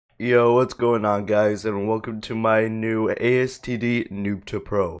Yo, what's going on, guys, and welcome to my new ASTD Noob to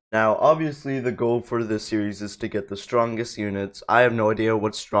Pro. Now, obviously, the goal for this series is to get the strongest units. I have no idea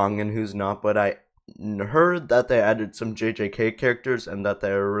what's strong and who's not, but I heard that they added some JJK characters and that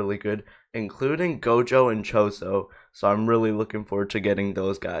they're really good, including Gojo and Choso, so I'm really looking forward to getting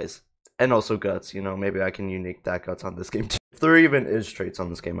those guys. And also Guts, maybe I can unique that Guts on this game too. If there even is traits on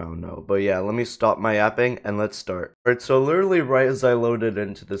this game, I don't know. But yeah, let me stop my yapping and let's start. Alright, so literally right as I loaded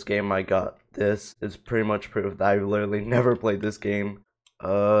into this game, I got this. It's pretty much proof that I've literally never played this game.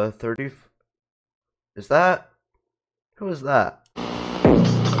 30... Is that? Who is that?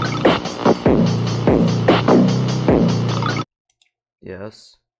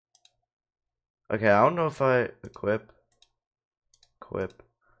 Yes. Okay, I don't know if I equip.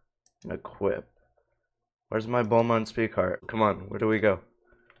 Where's my Beaumont speed cart? Come on, where do we go?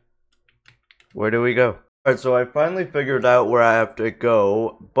 Alright, so I finally figured out where I have to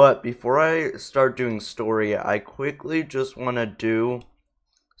go, but before I start doing story, I quickly just want to do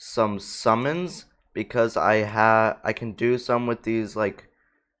some summons, because I can do some with these, like,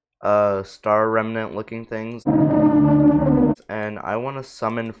 star remnant looking things, and I want to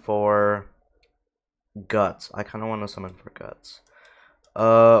summon for Guts. I kind of want to summon for Guts.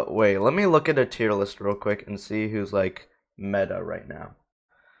 Wait, let me look at a tier list real quick and see who's, like, meta right now.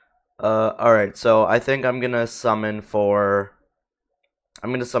 Alright, so I think I'm gonna summon for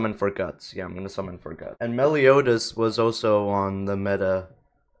Guts. Yeah, I'm gonna summon for Guts. And Meliodas was also on the meta,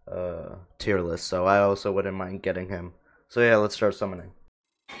 tier list, so I also wouldn't mind getting him. So yeah, let's start summoning.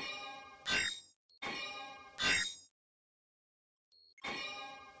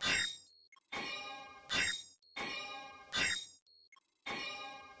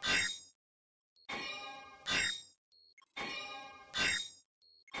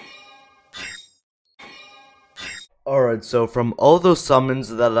 Alright, so from all those summons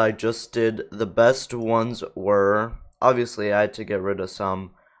that I just did, the best ones were, obviously I had to get rid of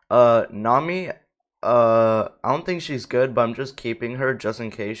some. Nami, I don't think she's good, but I'm just keeping her just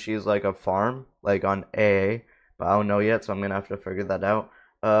in case she's like a farm, like on AA, but I don't know yet, so I'm gonna have to figure that out.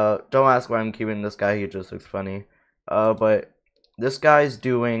 Don't ask why I'm keeping this guy, he just looks funny. But this guy's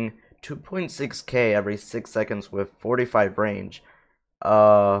doing 2.6k every 6 seconds with 45 range.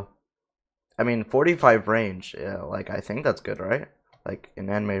 I mean, 45 range, yeah, like, I think that's good, right? Like, in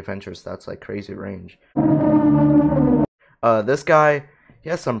Anime Adventures, that's, like, crazy range. This guy,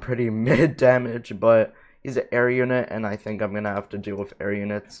 he has some pretty mid damage, but he's an air unit, and I think I'm gonna have to deal with air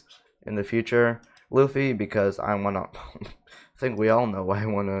units in the future. Luffy, because I wanna... I think we all know why I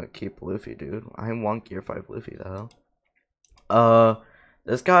wanna keep Luffy, dude. I want Gear 5 Luffy, the hell.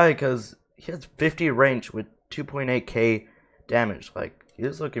 This guy, because he has 50 range with 2.8k damage, like,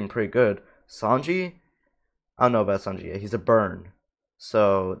 he's looking pretty good. Sanji, I don't know about Sanji yet. He's a burn,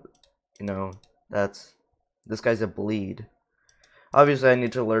 so this guy's a bleed. Obviously, I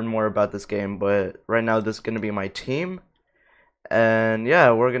need to learn more about this game, but right now this is gonna be my team, and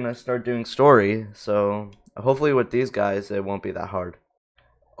yeah, we're gonna start doing story. So hopefully, with these guys, it won't be that hard.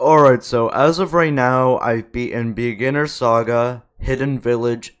 Alright, so as of right now, I've beaten Beginner Saga, Hidden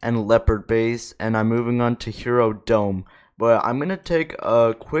Village, and Leopard Base, and I'm moving on to Hero Dome. But I'm going to take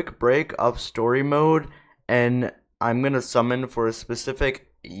a quick break of story mode, and I'm going to summon for a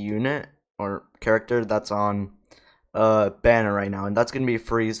specific unit or character that's on banner right now, and that's going to be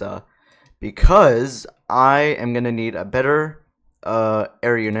Frieza, because I am going to need a better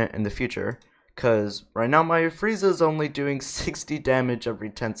air unit in the future, because right now my Frieza is only doing 60 damage every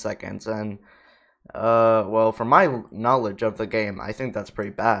 10 seconds, and well, from my knowledge of the game, I think that's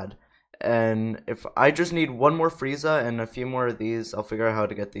pretty bad. And if I just need one more Frieza and a few more of these, I'll figure out how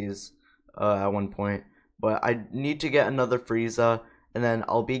to get these at one point. But I need to get another Frieza, and then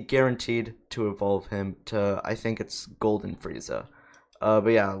I'll be guaranteed to evolve him to, I think it's Golden Frieza. But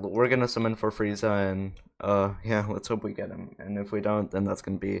yeah, we're gonna summon for Frieza, and yeah, let's hope we get him. And if we don't, then that's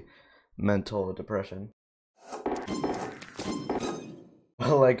gonna be mental depression.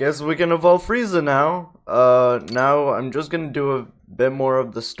 Well, I guess we can evolve Frieza now. Now I'm just gonna do a bit more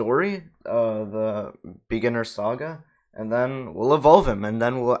of the story, the Beginner Saga, and then we'll evolve him, and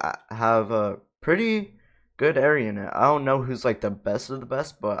then we'll have a pretty good air unit. I don't know who's like the best of the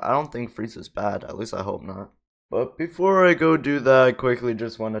best, but I don't think Frieza's bad, at least I hope not. But before I go do that, I quickly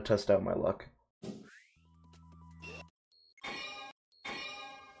just want to test out my luck.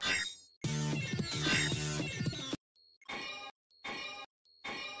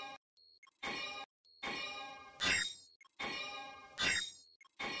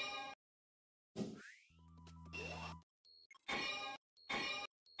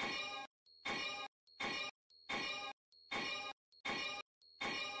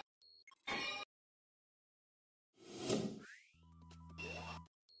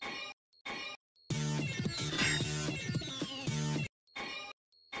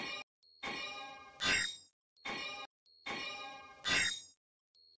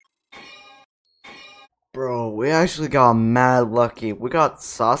 Bro, we actually got mad lucky. We got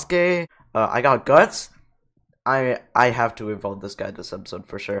Sasuke. I got Guts. I have to evolve this guy this episode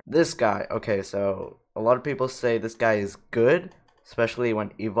for sure. This guy, okay, so a lot of people say this guy is good, especially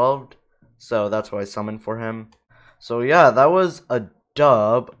when evolved. So that's why I summoned for him. So yeah, that was a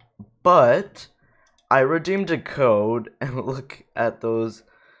dub, but I redeemed a code and look at those.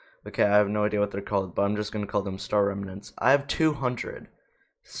 Okay, I have no idea what they're called, but I'm just gonna call them star remnants. I have 200.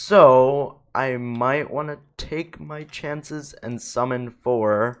 So I might want to take my chances and summon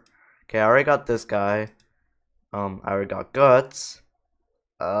 4. Okay, I already got this guy. I already got Guts.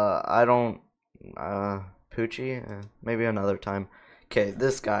 I don't, Poochie? Maybe another time. Okay,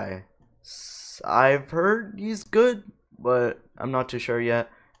 this guy. I've heard he's good, but I'm not too sure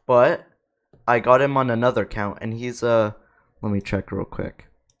yet. But I got him on another count, and he's, let me check real quick.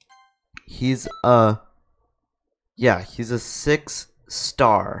 He's, yeah, he's a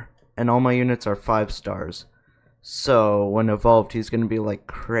 6-star, and all my units are 5 stars. So, when evolved, he's gonna be like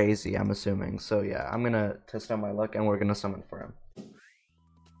crazy, I'm assuming. So, yeah, I'm gonna test out my luck and we're gonna summon for him.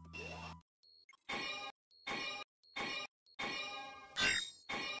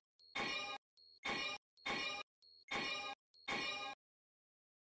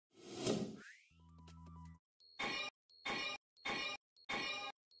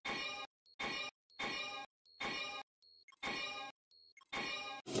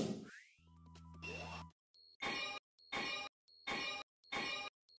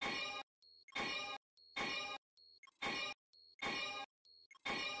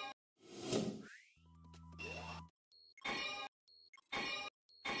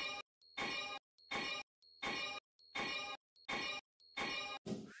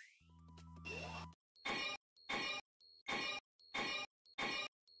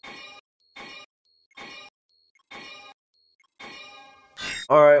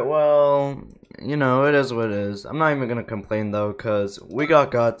 Alright, well, you know, it is what it is. I'm not even gonna complain though, because we got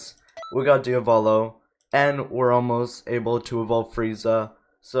Guts, we got Diavolo, and we're almost able to evolve Frieza.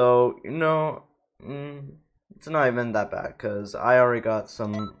 So, you know, it's not even that bad, because I already got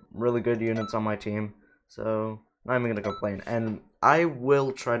some really good units on my team. So, not even gonna complain. And I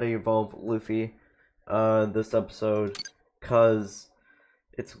will try to evolve Luffy this episode, because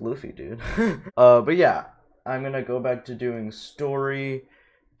it's Luffy, dude. But yeah, I'm gonna go back to doing story,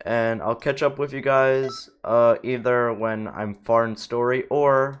 and I'll catch up with you guys either when I'm far in story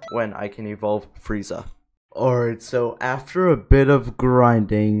or when I can evolve Frieza. Alright, so after a bit of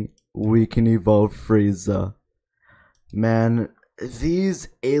grinding, we can evolve Frieza. Man, these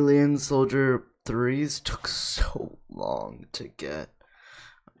Alien Soldier 3s took so long to get.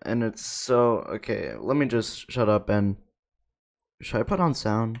 And it's so... Okay, let me just shut up and... Should I put on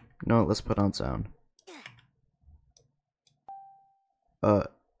sound? No, let's put on sound.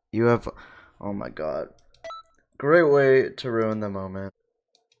 You have... Oh my god. Great way to ruin the moment.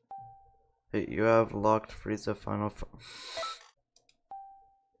 Hey, you have locked Frieza final...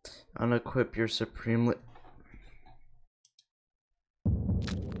 Unequip your supremely...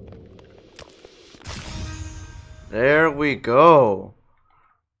 There we go.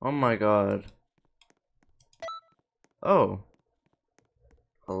 Oh my god. Oh.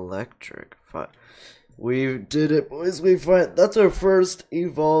 Electric. We did it, boys. We find that's our first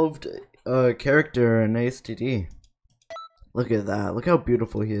evolved character in ASTD. Look at that. Look how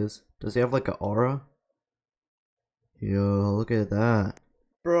beautiful he is. Does he have like an aura? Yo, look at that.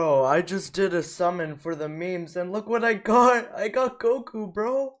 Bro, I just did a summon for the memes and look what I got. I got Goku,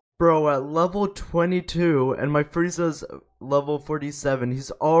 bro. Bro, at level 22 and my Frieza's level 47, he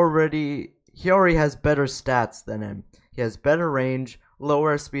already has better stats than him. He has better range,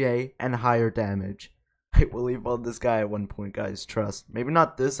 lower SPA, and higher damage. I will evolve this guy at one point, guys, trust. Maybe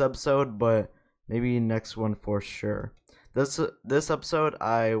not this episode, but maybe next one for sure. This episode,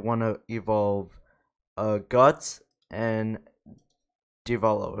 I want to evolve Guts and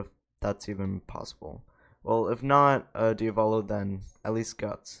Diavolo, if that's even possible. Well, if not Diavolo, then at least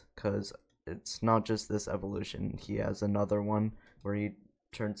Guts, because it's not just this evolution. He has another one where he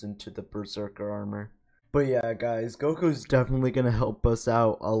turns into the Berserker armor. But yeah, guys, Goku's definitely going to help us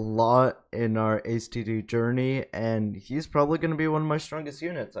out a lot in our ASTD journey, and he's probably going to be one of my strongest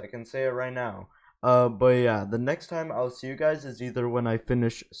units, I can say it right now. But yeah, the next time I'll see you guys is either when I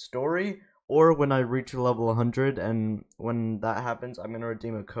finish story, or when I reach level 100, and when that happens, I'm going to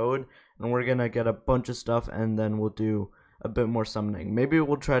redeem a code, and we're going to get a bunch of stuff, and then we'll do a bit more summoning. Maybe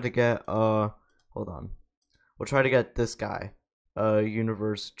we'll try to get, hold on. We'll try to get this guy.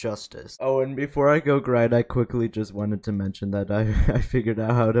 Universe Justice. Oh, and before I go grind, I quickly just wanted to mention that I figured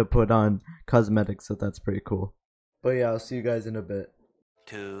out how to put on cosmetics, so that's pretty cool. But yeah, I'll see you guys in a bit.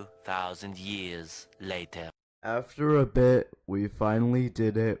 2,000 years later. After a bit, we finally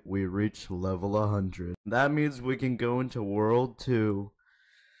did it. We reached level 100. That means we can go into World 2.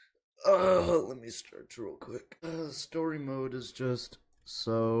 Let me start real quick. Story mode is just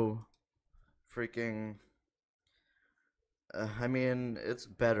so freaking... I mean, it's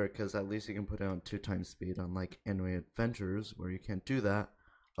better because at least you can put it on 2x speed, unlike Anime Adventures, where you can't do that.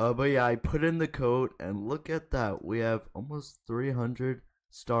 But yeah, I put in the code, and look at that. We have almost 300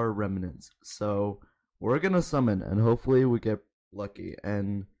 star remnants. So, we're gonna summon, and hopefully we get lucky.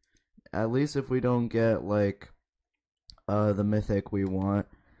 And at least if we don't get, like, the mythic we want,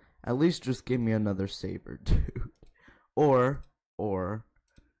 at least just give me another saber, dude. Or,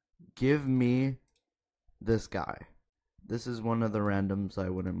 give me this guy. This is one of the randoms I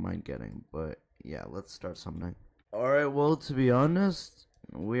wouldn't mind getting, but yeah, let's start summoning. Alright, well, to be honest,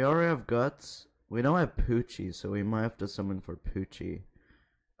 we already have Guts. We don't have Poochie, so we might have to summon for Poochie.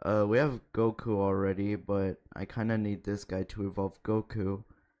 We have Goku already, but I kinda need this guy to evolve Goku.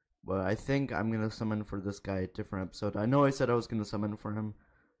 But I think I'm gonna summon for this guy a different episode. I know I said I was gonna summon for him,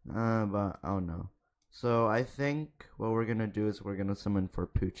 but I don't know. So I think what we're gonna do is we're gonna summon for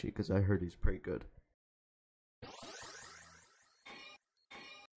Poochie, because I heard he's pretty good.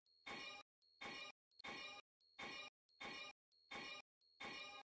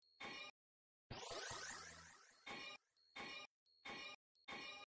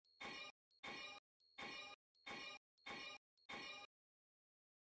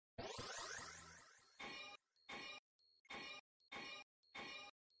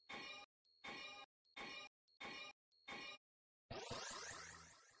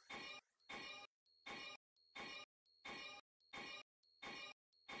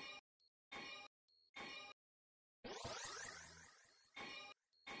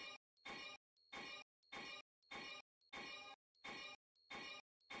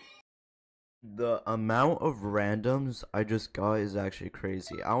 The amount of randoms I just got is actually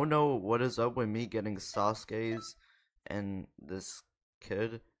crazy. I don't know what is up with me getting Sasuke's and this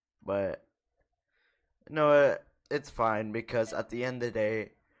kid, but no, it's fine because at the end of the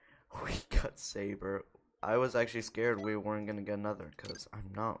day, we got Saber. I was actually scared we weren't gonna get another because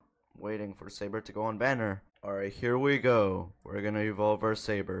I'm not waiting for Saber to go on banner. Alright, here we go. We're gonna evolve our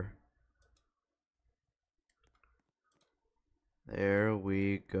Saber. There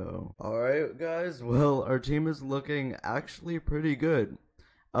we go. Alright guys, well our team is looking actually pretty good.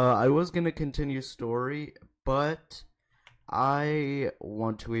 I was gonna continue story, but I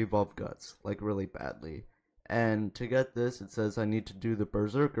want to evolve Guts, like really badly. And to get this, it says I need to do the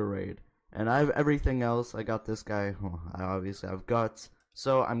Berserker raid. And I have everything else. I got this guy. Well, I obviously have Guts.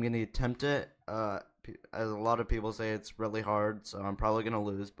 So I'm gonna attempt it. As a lot of people say, it's really hard, so I'm probably gonna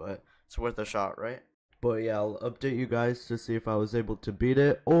lose, but it's worth a shot, right? But yeah, I'll update you guys to see if I was able to beat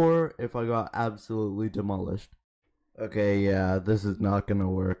it or if I got absolutely demolished. Okay, yeah, this is not gonna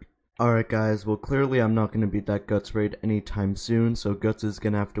work. Alright guys, well clearly I'm not gonna beat that Guts raid anytime soon, so Guts is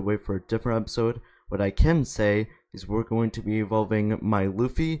gonna have to wait for a different episode. What I can say is we're going to be evolving my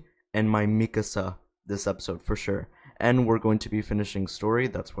Luffy and my Mikasa this episode for sure. And we're going to be finishing story,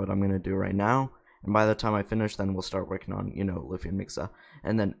 that's what I'm gonna do right now. And by the time I finish, then we'll start working on, you know, Luffy and Mikasa.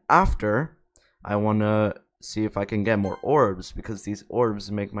 And then after, I want to see if I can get more orbs, because these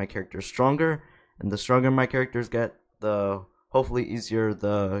orbs make my characters stronger, and the stronger my characters get, the hopefully easier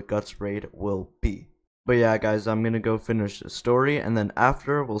the Guts raid will be. But yeah guys, I'm gonna go finish the story, and then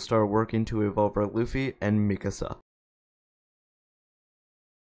after, we'll start working to evolve our Luffy and Mikasa.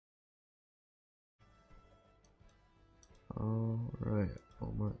 Alright,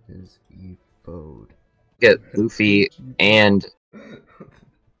 what is evolved? Get Luffy and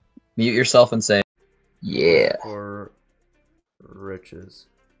mute yourself and say, yeah. For riches.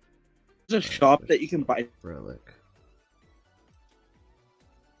 There's a shop that you can buy. Relic.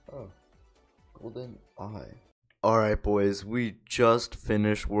 Oh. Golden Eye. Alright boys, we just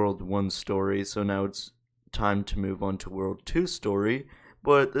finished World 1 story, so now it's time to move on to World 2 story.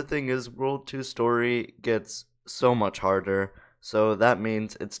 But the thing is, World 2 story gets so much harder, so that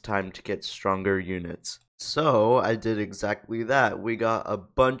means it's time to get stronger units. So I did exactly that. We got a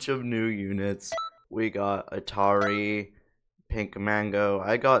bunch of new units. We got Atari, Pink Mango.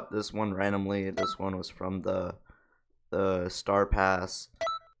 I got this one randomly. This one was from the Star Pass.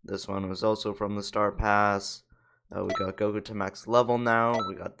 This one was also from the Star Pass. We got Goku to max level now.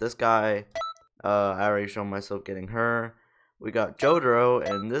 We got this guy. I already showed myself getting her. We got Jotaro,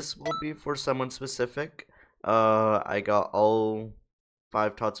 and this will be for someone specific. I got all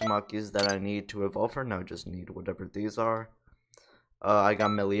 5 Tatsumakis that I need to evolve her. Now I just need whatever these are. I got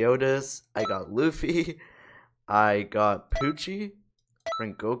Meliodas. I got Luffy. I got Poochie.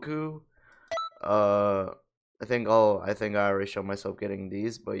 bring Goku. I think I already showed myself getting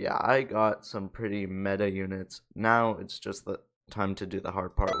these, but yeah, I got some pretty meta units. Now it's just the time to do the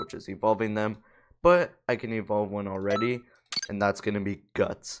hard part, which is evolving them. But I can evolve one already, and that's gonna be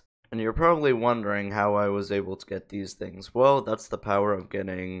Guts. And you're probably wondering how I was able to get these things. Well, that's the power of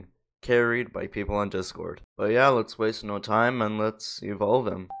getting carried by people on Discord. But yeah, let's waste no time and let's evolve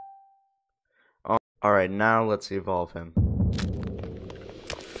him. Alright, now let's evolve him.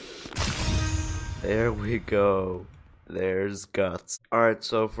 There we go. There's Guts. Alright,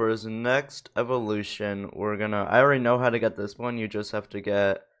 so for his next evolution, I already know how to get this one. You just have to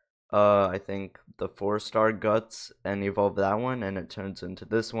get, I think the 4-star Guts and evolve that one, and it turns into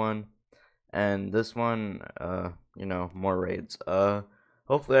this one. And this one, you know, more raids.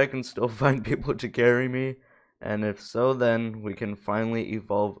 Hopefully I can still find people to carry me. And if so, then we can finally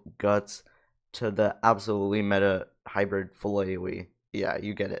evolve Guts to the absolutely meta hybrid full AoE. Yeah,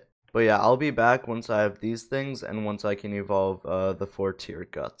 you get it. But yeah, I'll be back once I have these things and once I can evolve the 4-tier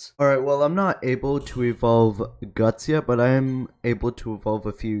Guts. Alright, well, I'm not able to evolve Guts yet, but I am able to evolve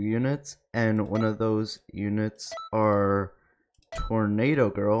a few units. And one of those units are Tornado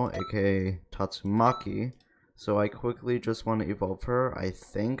Girl, aka Tatsumaki. So I quickly just want to evolve her. I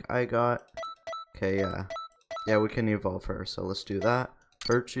think I got... Okay, yeah. Yeah, we can evolve her, so let's do that.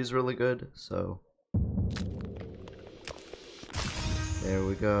 She's really good, so... There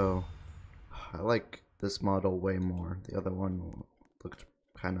we go. I like this model way more. The other one looked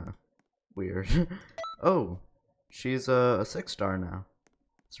kinda weird. Oh, she's a 6-star now.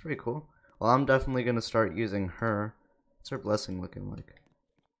 That's pretty cool. Well, I'm definitely gonna start using her. What's her blessing looking like?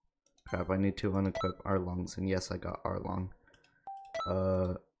 Crap, I need to unequip Arlongs, and yes, I got Arlong.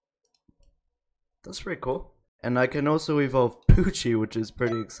 That's pretty cool. And I can also evolve Poochie, which is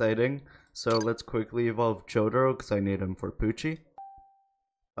pretty exciting. So let's quickly evolve Jotaro, because I need him for Poochie.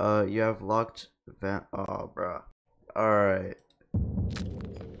 You have locked oh, bruh. Alright.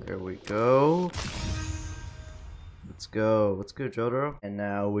 There we go. Let's go. Let's go, Jotaro. And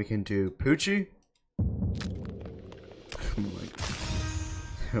now we can do Poochie. Oh my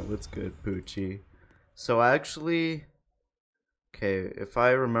god. What's good, Poochie? So actually... Okay, if I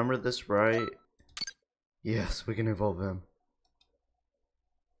remember this right... Yes, we can evolve him.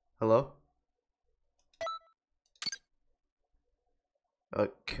 Hello?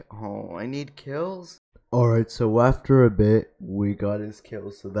 Okay. Oh, I need kills? Alright, so after a bit, we got his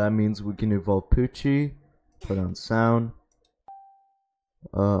kills. So that means we can evolve Poochie. Put on sound.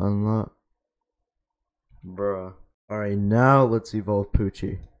 Unlock. Bruh. Alright, now let's evolve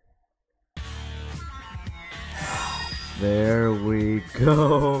Poochie. There we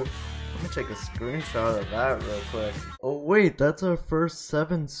go. Let me take a screenshot of that real quick. Oh wait, that's our first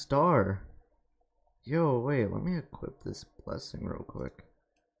 7-star. Yo, wait, let me equip this blessing real quick.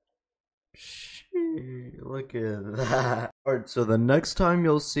 Shit, look at that. Alright, so the next time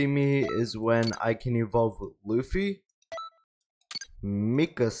you'll see me is when I can evolve with Luffy,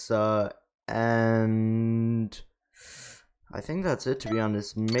 Mikasa, and I think that's it, to be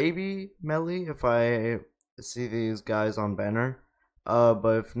honest. Maybe Melly if I see these guys on banner.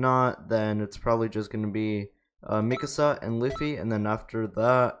 But if not, then it's probably just gonna be Mikasa and Luffy, and then after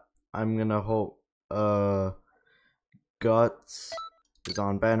that, I'm gonna hope Guts is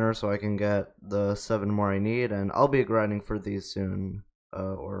on banner so I can get the 7 more I need, and I'll be grinding for these soon.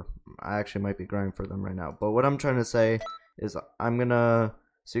 Or I actually might be grinding for them right now. But what I'm trying to say is I'm gonna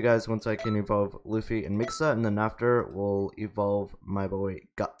see you guys once I can evolve Luffy and Mikasa, and then after we'll evolve my boy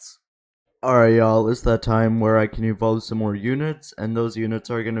Guts. Alright y'all, it's that time where I can evolve some more units, and those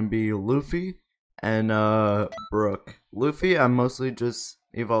units are gonna be Luffy and Brook. Luffy, I'm mostly just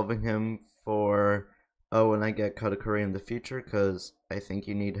evolving him for when I get Katakuri in the future, because I think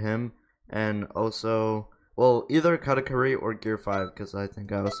you need him. And also, well, either Katakuri or Gear 5, because I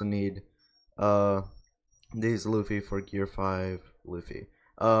think I also need these Luffy for Gear 5 Luffy.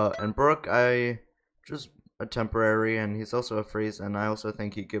 And Brook, just a temporary, and he's also a freeze, and I also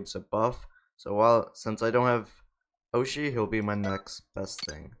think he gives a buff. So since I don't have Oshi, he'll be my next best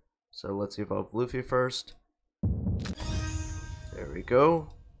thing. So let's evolve Luffy first. There we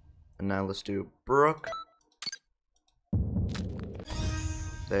go. And now let's do Brook.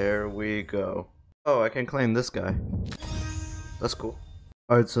 There we go. Oh, I can claim this guy. That's cool.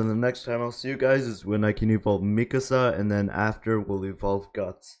 Alright, so the next time I'll see you guys is when I can evolve Mikasa, and then after we'll evolve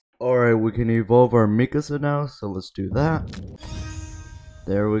Guts. Alright, we can evolve our Mikasa now, so let's do that.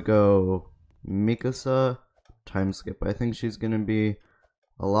 There we go. Mikasa, time skip. I think she's gonna be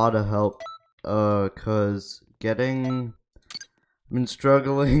a lot of help, cause I've been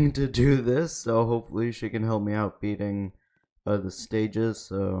struggling to do this, so hopefully she can help me out beating the stages.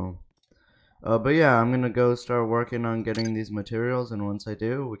 So, but yeah, I'm gonna go start working on getting these materials, and once I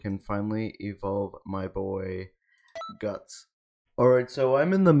do, we can finally evolve my boy Guts. Alright, so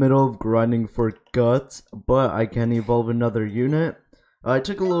I'm in the middle of grinding for Guts, but I can evolve another unit. I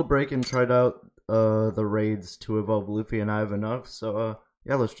took a little break and tried out the raids to evolve Luffy, and I have enough, so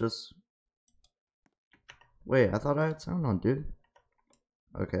yeah, let's just... Wait, I thought I had sound on, dude.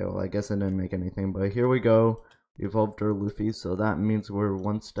 Okay, well, I guess I didn't make anything, but here we go. We evolved our Luffy, so that means we're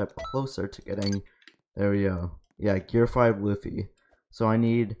one step closer to getting... There we go. Yeah, Gear 5 Luffy. So I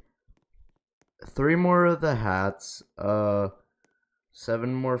need 3 more of the hats,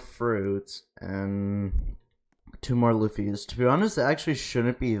 7 more fruits, and 2 more Luffys. To be honest, it actually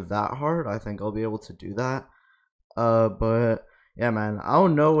shouldn't be that hard. I think I'll be able to do that. But yeah, man, I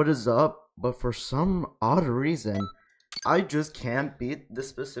don't know what is up, but for some odd reason, I just can't beat the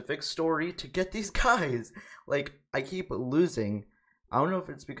specific story to get these guys. Like, I keep losing. I don't know if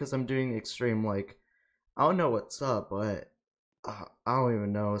it's because I'm doing extreme, like, I don't know what's up, but I don't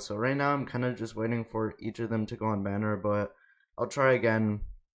even know. So right now, I'm kind of just waiting for each of them to go on banner, but I'll try again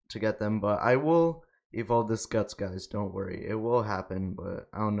to get them. But I will evolve this Guts, guys, don't worry. It will happen, but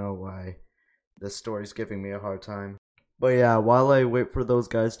I don't know why this story's giving me a hard time. But yeah, while I wait for those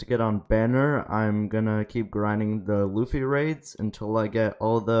guys to get on banner, I'm gonna keep grinding the Luffy raids until I get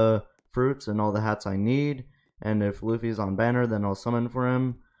all the fruits and all the hats I need. And if Luffy's on banner, then I'll summon for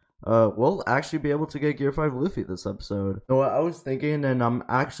him. We'll actually be able to get Gear 5 Luffy this episode. So I was thinking, and I'm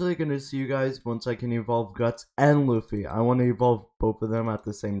actually gonna see you guys once I can evolve Guts and Luffy. I want to evolve both of them at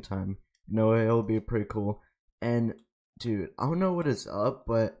the same time. You know, it'll be pretty cool. And dude, I don't know what is up,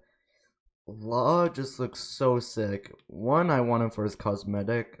 but Law just looks so sick. 1, I want him for his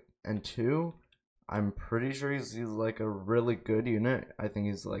cosmetic, and 2, I'm pretty sure he's like a really good unit. I think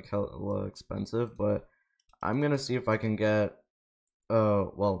he's like hella expensive, but I'm gonna see if I can get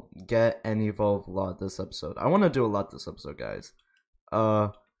get and evolve Law this episode. I want to do a lot this episode, guys.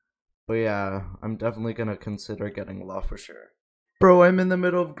 But yeah, I'm definitely gonna consider getting Law for sure. Bro, I'm in the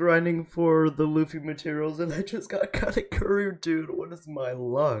middle of grinding for the Luffy materials, and I just got Katakuri, dude. What is my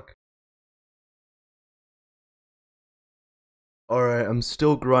luck? Alright, I'm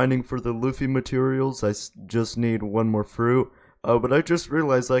still grinding for the Luffy materials. I just need 1 more fruit. But I just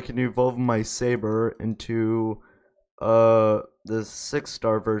realized I can evolve my Saber into the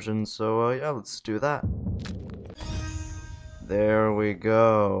 6-star version. So yeah, let's do that. There we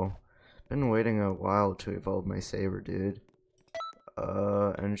go. Been waiting a while to evolve my Saber, dude.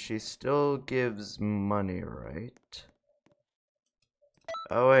 And she still gives money, right?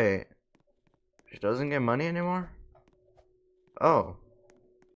 Oh wait, she doesn't get money anymore? Oh.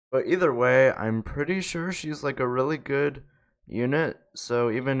 But either way, I'm pretty sure she's like a really good unit,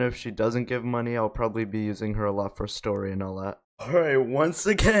 so even if she doesn't give money, I'll probably be using her a lot for story and all that. Alright, once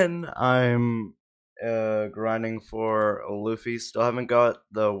again, I'm grinding for Luffy. Still haven't got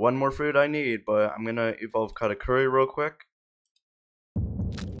the 1 more fruit I need, but I'm gonna evolve Katakuri real quick.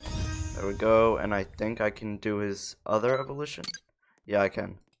 There we go, and I think I can do his other evolution. Yeah, I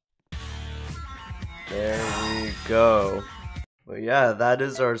can. There we go. But yeah, that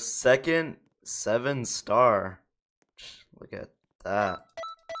is our second 7-star. Look at that.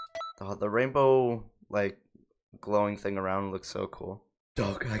 The rainbow, like, glowing thing around looks so cool.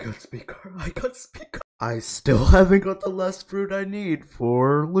 Dog, I got speaker. I still haven't got the last fruit I need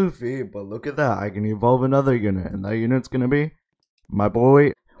for Luffy, but look at that. I can evolve another unit, and that unit's gonna be my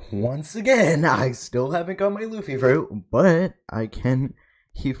boy. Once again, I still haven't got my Luffy fruit, but I can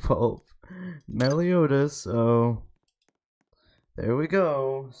evolve Meliodas, so there we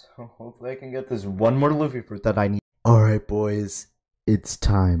go. So hopefully I can get this 1 more Luffy fruit that I need. Alright boys, it's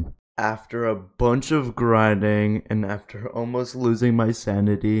time. After a bunch of grinding and after almost losing my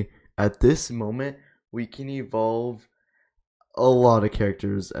sanity, at this moment we can evolve a lot of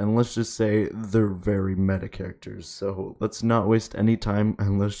characters, and let's just say they're very meta characters. So let's not waste any time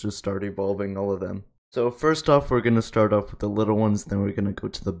and let's just start evolving all of them. So first off, we're going to start off with the little ones, then we're going to go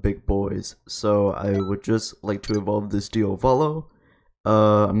to the big boys. So I would just like to evolve this Diavolo.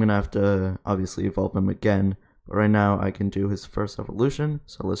 I'm going to have to obviously evolve him again, but right now I can do his first evolution,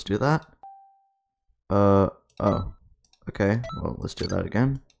 so let's do that. Oh, okay, well let's do that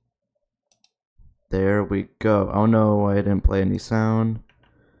again. There we go. I don't know why I didn't play any sound,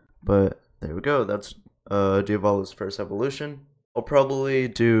 but there we go. That's Diavolo's first evolution. I'll probably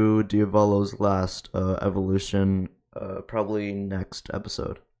do Diavolo's last evolution probably next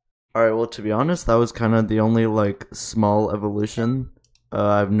episode. Alright, well, to be honest, that was kind of the only like small evolution.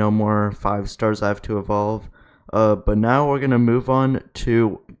 I have no more 5 stars I have to evolve. But now we're gonna move on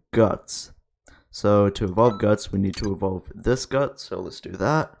to Guts. So to evolve Guts, we need to evolve this Gut, so let's do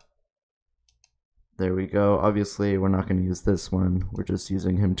that. There we go. Obviously, we're not going to use this one. We're just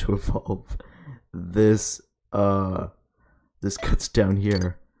using him to evolve this, this Guts down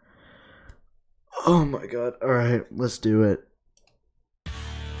here. Oh my god. Alright, let's do it.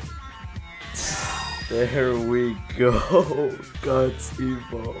 There we go. Guts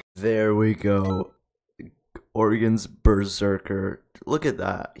evolve. There we go. Oregon's Berserker. Look at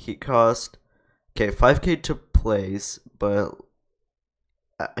that. He cost, okay, 5k to place, but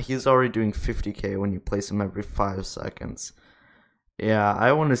he's already doing 50k when you place him every 5 seconds. Yeah,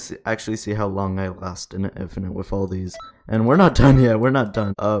 I want to actually see how long I last in Infinite with all these. And we're not done yet. We're not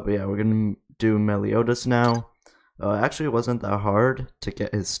done. But yeah, we're gonna do Meliodas now. Actually, it wasn't that hard to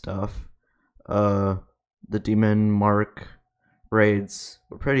get his stuff. The Demon Mark raids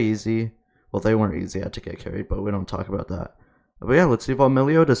were pretty easy. Well, they weren't easy. I had to get carried, but we don't talk about that. But yeah, let's evolve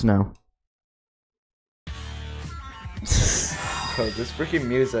Meliodas now. Bro, this freaking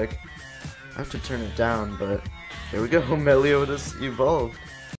music. I have to turn it down, but here we go. Meliodas evolved.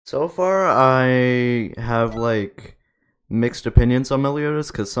 So far, I have like mixed opinions on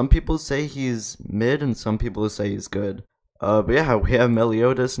Meliodas, because some people say he's mid and some people say he's good. But yeah, we have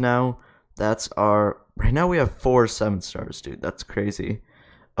Meliodas now. That's our... Right now we have 4 7-stars, dude. That's crazy.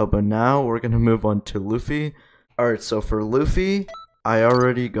 But now we're gonna move on to Luffy. Alright, so for Luffy, I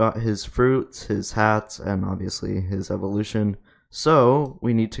already got his fruits, his hats, and obviously his evolution. So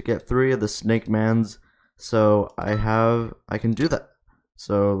we need to get 3 of the Snake Mans. So I can do that.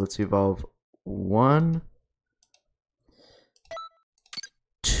 So let's evolve 1,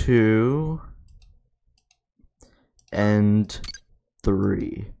 2, and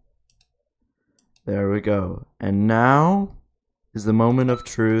 3. There we go. And now is the moment of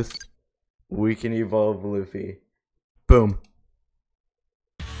truth. We can evolve Luffy. Boom.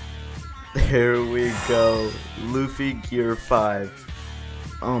 There we go. Luffy Gear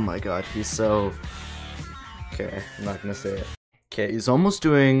 5. Oh my god, he's so... Okay, I'm not gonna say it. Okay, he's almost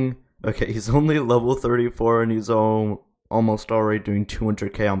doing... Okay, he's only level 34 and he's almost already doing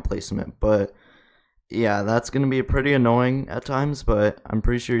 200k on placement. But yeah, that's gonna be pretty annoying at times, but I'm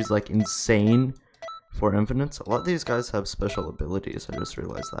pretty sure he's like insane for infinites. A lot of these guys have special abilities, I just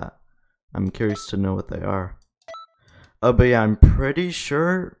realized that. I'm curious to know what they are. But yeah, I'm pretty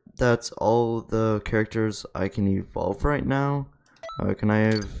sure that's all the characters I can evolve right now. Can I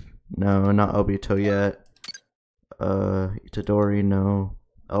have... No, not Obito yet. Itadori, no.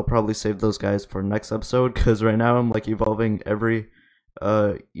 I'll probably save those guys for next episode, because right now I'm like evolving every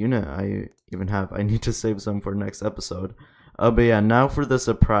unit I even have. I need to save some for next episode. But yeah, now for the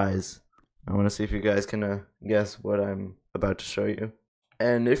surprise. I want to see if you guys can guess what I'm about to show you.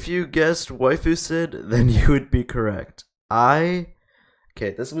 And if you guessed Waifu Sid, then you would be correct. Okay,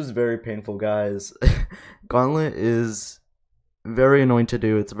 this was very painful, guys. Gauntlet is very annoying to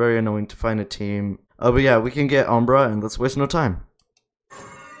do. It's very annoying to find a team. But yeah, we can get Umbra, and let's waste no time.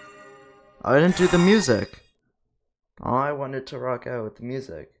 I didn't do the music. Oh, I wanted to rock out with the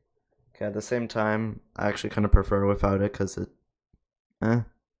music. Okay, at the same time, I actually kind of prefer without it, because it...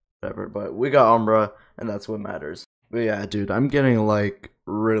 whatever, but we got Umbra, and that's what matters. But yeah, dude, I'm getting, like,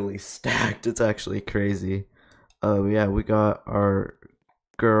 really stacked. It's actually crazy. Yeah, we got our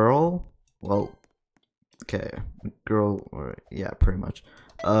girl. Well, okay, girl, or yeah, pretty much.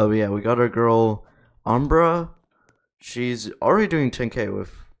 Yeah, we got our girl, Umbra. She's already doing 10k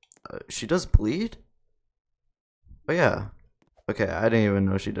with, she does bleed? Oh yeah. Okay, I didn't even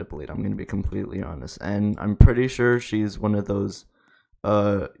know she did bleed, I'm gonna be completely honest. And I'm pretty sure she's one of those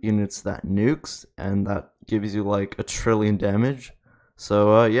units that nukes, and that gives you like 1 trillion damage.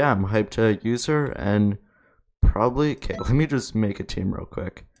 So yeah, I'm hyped to use her, and probably... Okay, let me just make a team real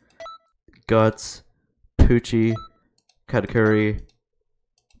quick. Guts, Poochie, Katakuri.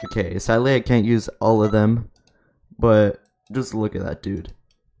 Okay, sadly I can't use all of them, but just look at that dude.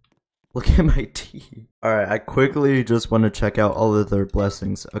 Look at my team. Alright, I quickly just want to check out all of their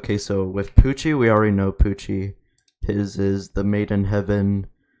blessings. Okay, so with Poochie, we already know Poochie. His is the Maiden Heaven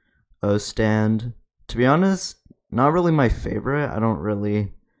stand. To be honest, not really my favorite. I'm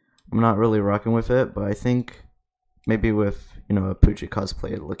not really rocking with it, but I think maybe with, you know, a Poochie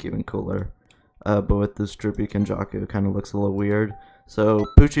cosplay it'd look even cooler. But with this Droopy Kenjaku, it kind of looks a little weird. So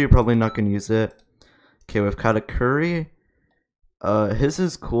Poochie, you're probably not going to use it. Okay, with Katakuri, his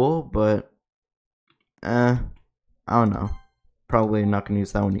is cool, but I don't know. Probably not going to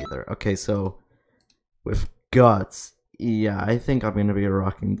use that one either. Okay, so with Guts, yeah, I think I'm going to be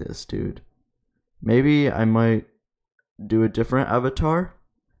rocking this, dude. Maybe I might do a different avatar,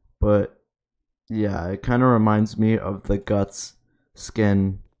 but yeah, it kind of reminds me of the Guts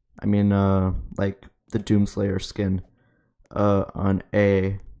skin I mean, like the Doomslayer skin, on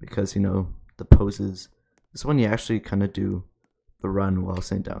A, because, you know, the poses. This one you actually kind of do the run while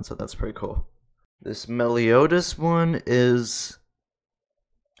sitting down, so that's pretty cool. This Meliodas one is,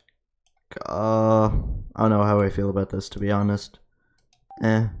 I don't know how I feel about this, to be honest.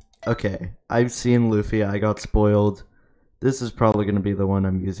 Okay, I've seen Luffy, I got spoiled. This is probably going to be the one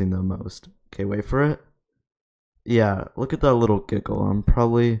I'm using the most. Okay, wait for it. Yeah, look at that little giggle. I'm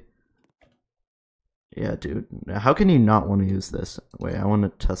probably... Yeah, dude. How can you not want to use this? Wait, I want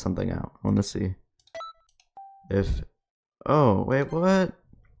to test something out. I want to see if... Oh, wait, what?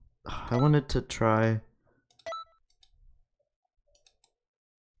 I wanted to try...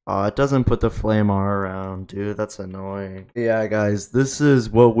 Oh, it doesn't put the flame R around, dude. That's annoying. Yeah, guys, this is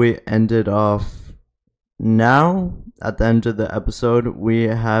what we ended off. Now, at the end of the episode, we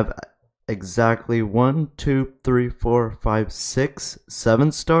have exactly 1, 2, 3, 4, 5, 6,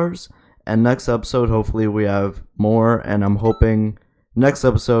 7 stars. And next episode, hopefully, we have more. And I'm hoping next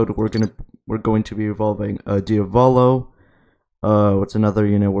episode we're going to be evolving a Diavolo. What's another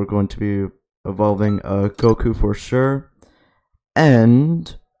unit we're going to be evolving? Goku for sure.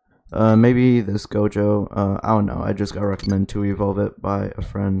 And maybe this Gojo. I don't know. I just got recommended to evolve it by a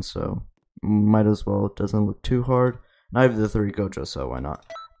friend, so might as well. It doesn't look too hard. And I have the 3 Gojo, so why not?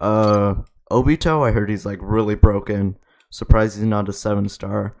 Obito, I heard he's like really broken. Surprised he's not a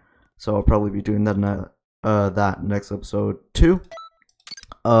 7-star. So I'll probably be doing that that next episode too.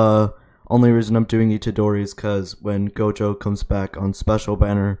 Only reason I'm doing Itadori is because when Gojo comes back on special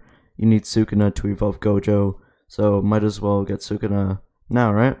banner, you need Sukuna to evolve Gojo. So might as well get Sukuna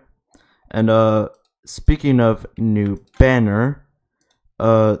now, right? And speaking of new banner,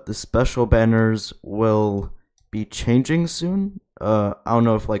 the special banners will be changing soon. I don't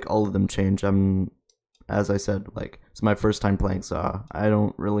know if like all of them change. As I said, like it's my first time playing, so I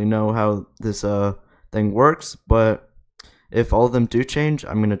don't really know how this thing works. But if all of them do change,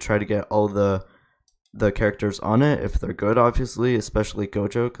 I'm gonna try to get all the characters on it if they're good, obviously, especially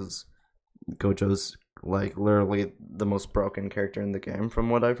Gojo, because Gojo's like literally the most broken character in the game from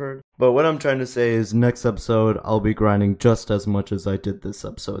what I've heard. But what I'm trying to say is next episode I'll be grinding just as much as I did this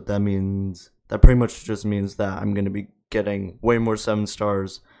episode. That pretty much just means that I'm gonna be getting way more 7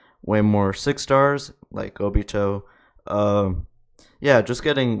 stars, way more 6 stars like Obito. Yeah, just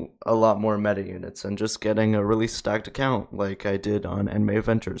getting a lot more meta units and just getting a really stacked account like I did on Anime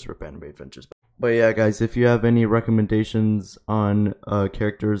Adventures or Anime Adventures. But yeah, guys, if you have any recommendations on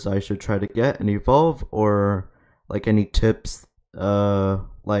characters I should try to get and evolve, or like any tips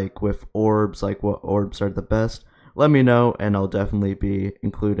like with orbs, like what orbs are the best, let me know and I'll definitely be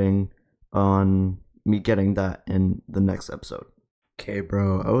including on me getting that in the next episode. Okay,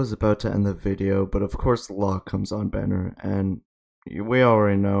 bro, I was about to end the video, but of course Locke comes on banner, and we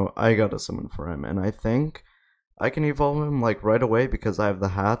already know I got a summon for him, and I think I can evolve him like right away because I have the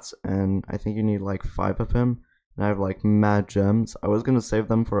hats, and I think you need like 5 of him, and I have like mad gems. I was gonna save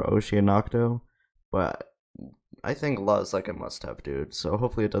them for Oshi and Octo, but I think Law is like a must-have, dude, so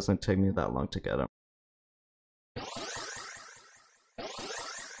hopefully it doesn't take me that long to get him.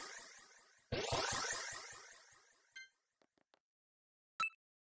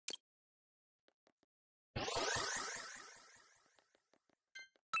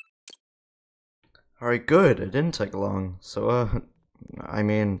 Alright, good. It didn't take long. So, I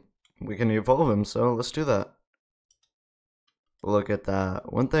mean, we can evolve him, so let's do that. Look at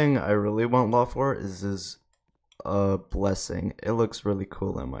that. One thing I really want Law for is his blessing. It looks really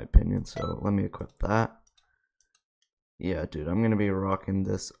cool in my opinion, so let me equip that. Yeah, dude, I'm gonna be rocking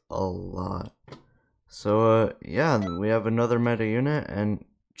this a lot. So, yeah, we have another meta unit, and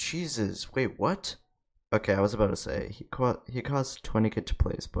Jesus, wait, what? Okay, I was about to say, he costs 20k to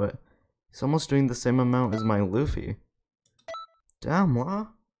place, but he's almost doing the same amount as my Luffy. Damn, Law.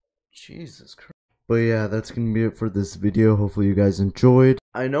 Jesus Christ. But yeah, that's gonna be it for this video. Hopefully you guys enjoyed.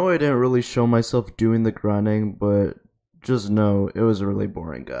 I know I didn't really show myself doing the grinding, but just know it was really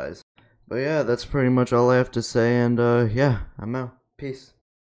boring, guys. But yeah, that's pretty much all I have to say, and yeah, I'm out. Peace.